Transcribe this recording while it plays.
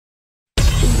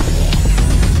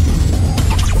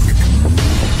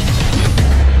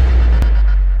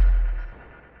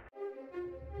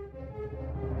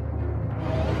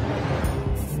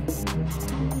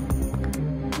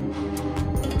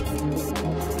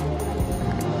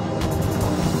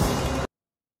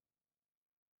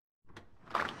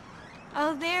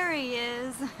there he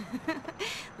is.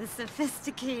 The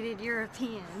sophisticated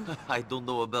European. I don't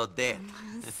know about that.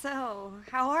 So,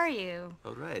 how are you?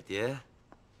 All right, yeah?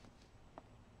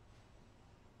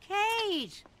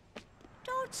 Kate!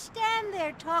 Don't stand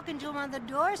there talking to him on the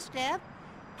doorstep.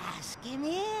 Ask him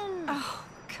in. Oh,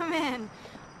 come in.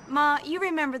 Ma, you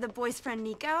remember the boy's friend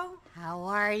Nico? How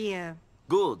are you?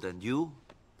 Good, and you?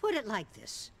 Put it like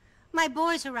this. My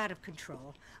boys are out of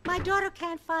control. My daughter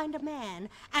can't find a man,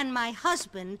 and my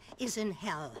husband is in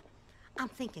hell. I'm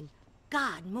thinking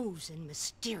God moves in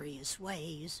mysterious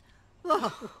ways.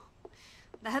 Oh.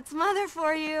 That's Mother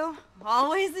for you.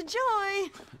 Always a joy.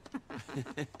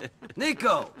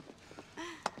 Nico!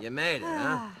 You made it,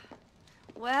 huh?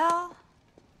 Well,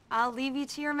 I'll leave you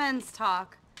to your men's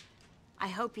talk. I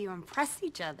hope you impress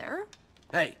each other.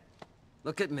 Hey,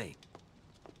 look at me.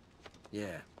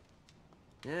 Yeah.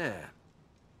 Yeah.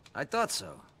 I thought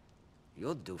so.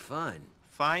 You'll do fine.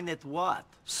 Fine at what?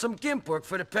 Some gimp work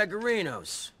for the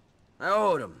Pegorinos. I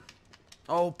owed them.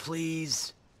 Oh,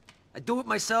 please. I do it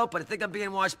myself, but I think I'm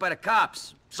being watched by the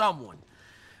cops. Someone.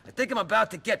 I think I'm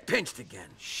about to get pinched again.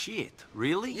 Shit,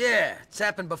 really? Yeah, it's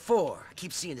happened before. I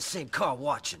keep seeing the same car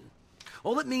watching.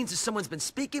 All it means is someone's been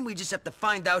speaking, we just have to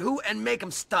find out who and make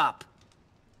them stop.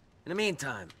 In the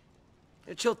meantime,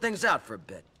 it'll chill things out for a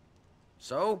bit.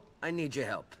 So, I need your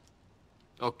help.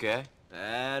 Okay.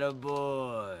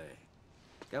 Attaboy.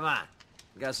 Come on,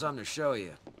 I got something to show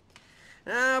you.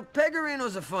 Now,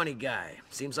 Pegorino's a funny guy.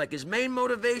 Seems like his main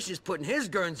motivation is putting his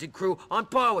Guernsey crew on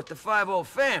par with the 5 old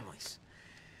families.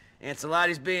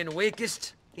 Ancelotti's being the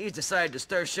weakest, he's decided to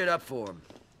stir shit up for him.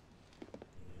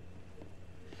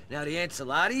 Now, the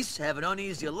Ancelottis have an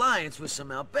uneasy alliance with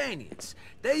some Albanians.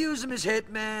 They use them as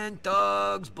hitmen,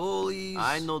 thugs, bullies...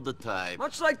 I know the type.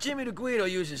 Much like Jimmy the Guido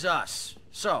uses us.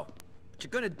 So, what you're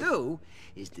gonna do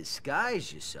is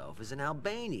disguise yourself as an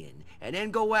Albanian, and then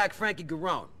go whack Frankie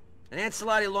Garone, an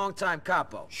Ancelotti longtime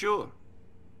capo. Sure.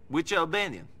 Which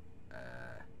Albanian?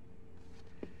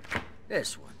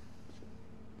 This one.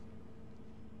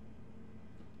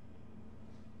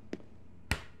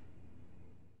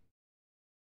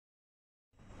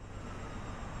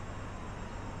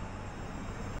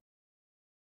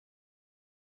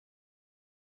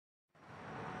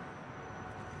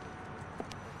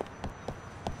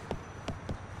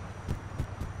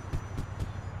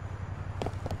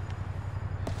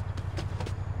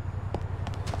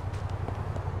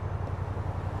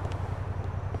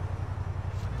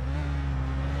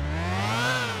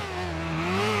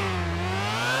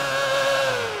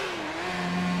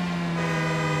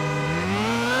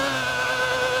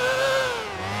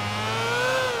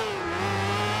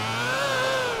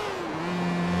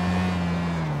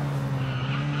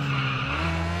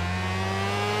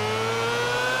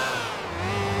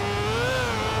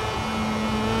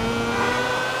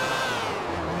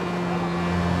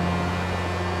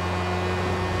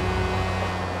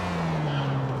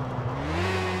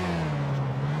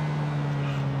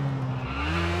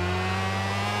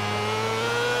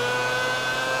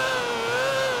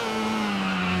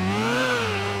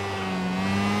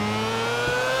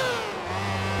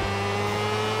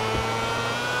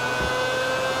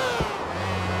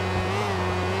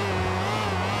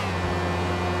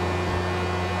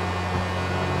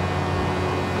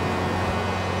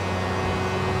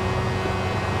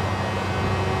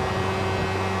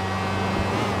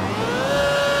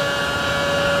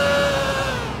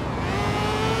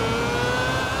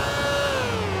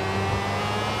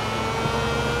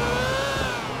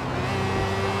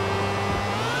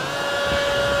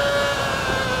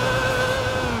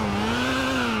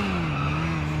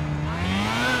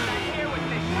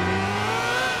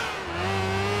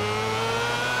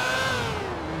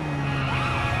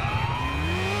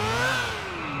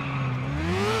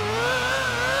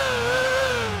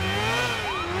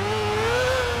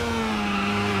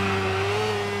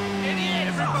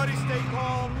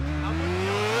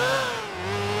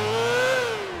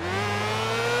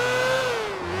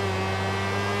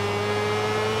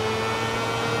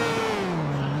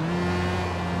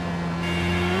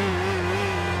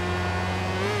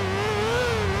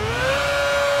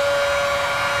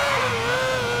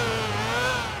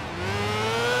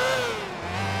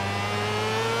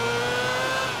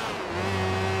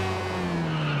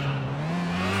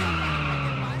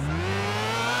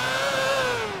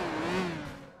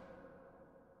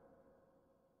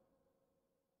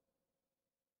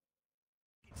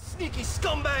 Sneaky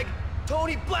scumbag!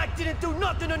 Tony Black didn't do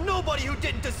nothing to nobody who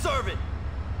didn't deserve it!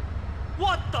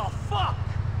 What the fuck?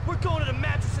 We're going to the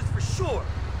mattresses for sure!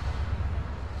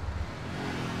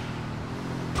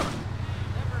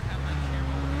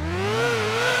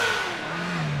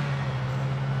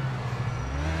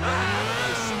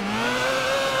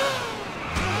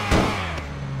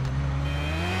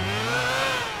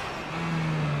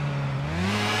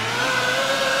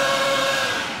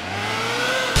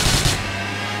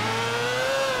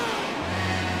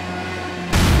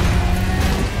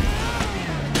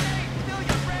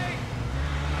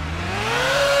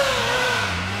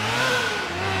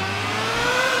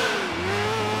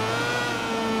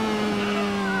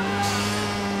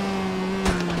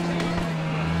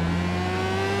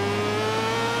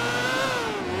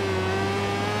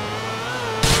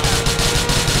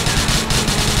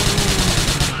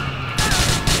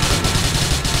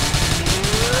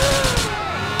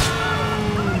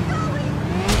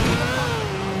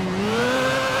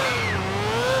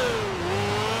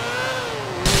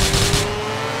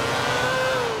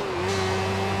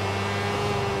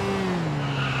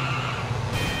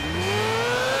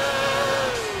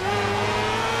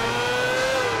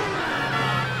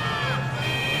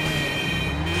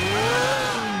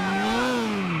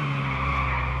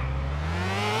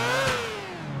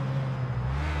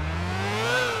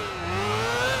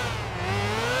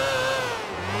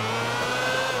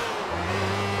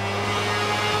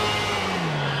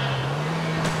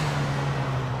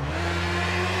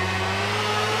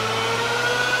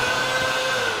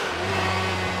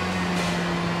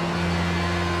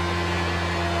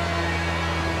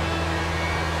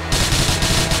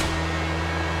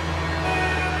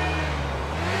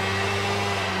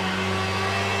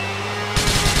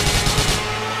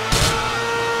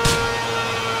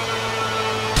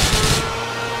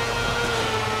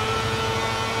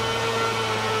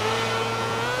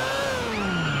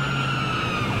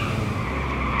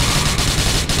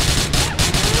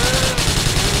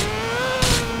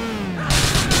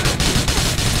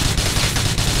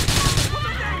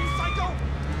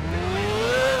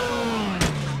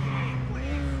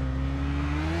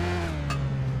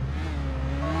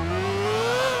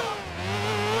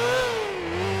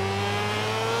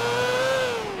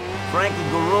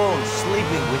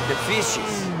 swimming with the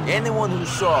fishes. Anyone who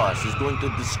saw us is going to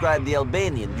describe the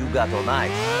Albanian you got on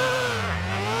ice.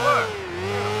 Sure.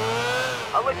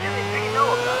 I'll let Jimmy P know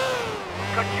about it.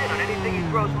 Cut in on anything he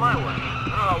throws my way. I don't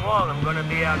know how long I'm gonna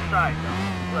be outside, though.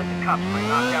 I feel like the cops might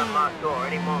knock down my door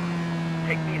any moment.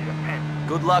 Take me to the pen.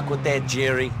 Good luck with that,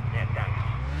 Jerry. Yeah, thanks.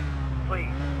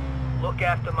 Please, look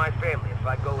after my family if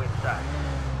I go inside.